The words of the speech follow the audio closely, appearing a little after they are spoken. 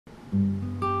Senyum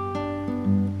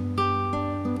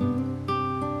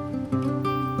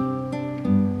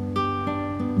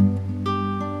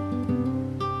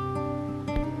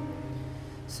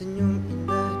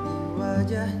indah di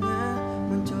wajahnya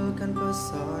munculkan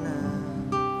pesona,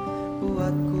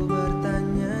 buatku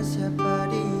bertanya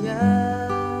siapa dia.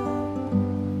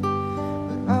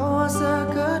 Berawal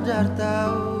sekedar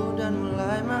tahu dan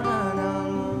mulai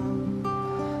mengenalmu,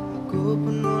 aku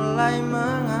pun mulai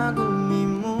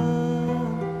mengagumimu.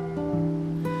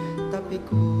 Tapi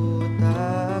ku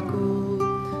takut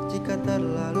jika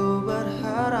terlalu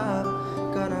berharap,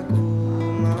 karena ku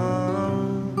mau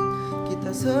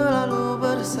kita selalu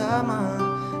bersama.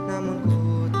 Namun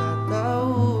ku tak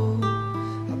tahu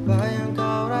apa yang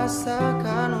kau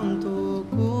rasakan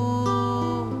untukku.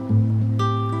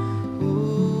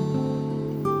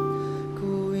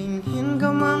 Ku ingin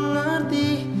kau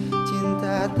mengerti,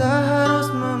 cinta tak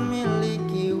harus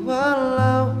memiliki,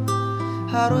 walau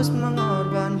harus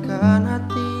mengorbankan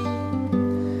hati.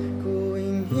 Ku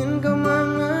ingin kau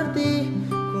mengerti,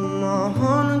 ku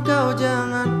mohon kau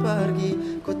jangan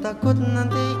pergi. Ku takut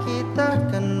nanti kita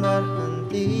akan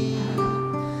berhenti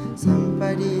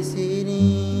sampai di sini.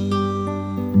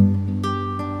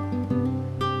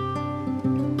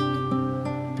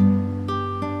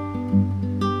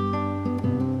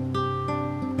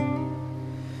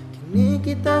 Kini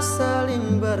kita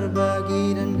saling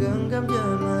berbagi dan genggam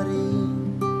jemari,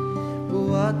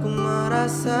 buatku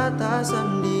merasa tak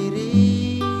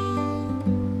sendiri.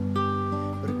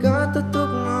 Berkata untuk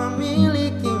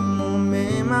memilikimu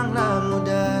memanglah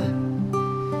mudah,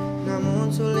 namun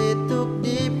sulit untuk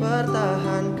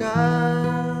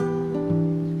dipertahankan.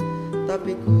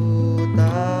 Tapi ku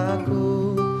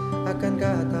takut akan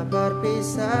kata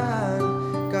perpisahan,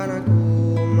 karena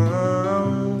ku mau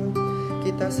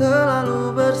kita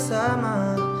selalu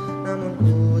bersama. Namun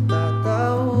ku tak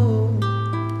tahu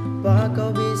apa kau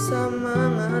bisa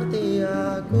mengerti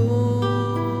aku.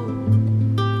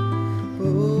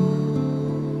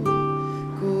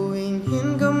 Ku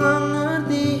ingin kau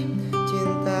mengerti,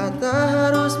 cinta tak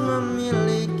harus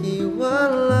memiliki,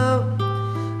 walau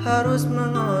harus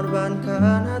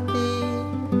mengorbankan hati.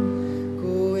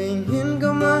 Ku ingin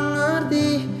kau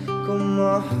mengerti, ku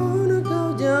mohon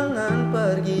kau jangan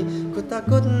pergi. Ku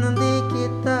takut nanti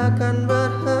kita akan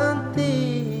berhenti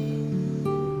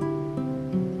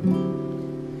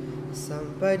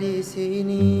sampai di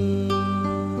sini.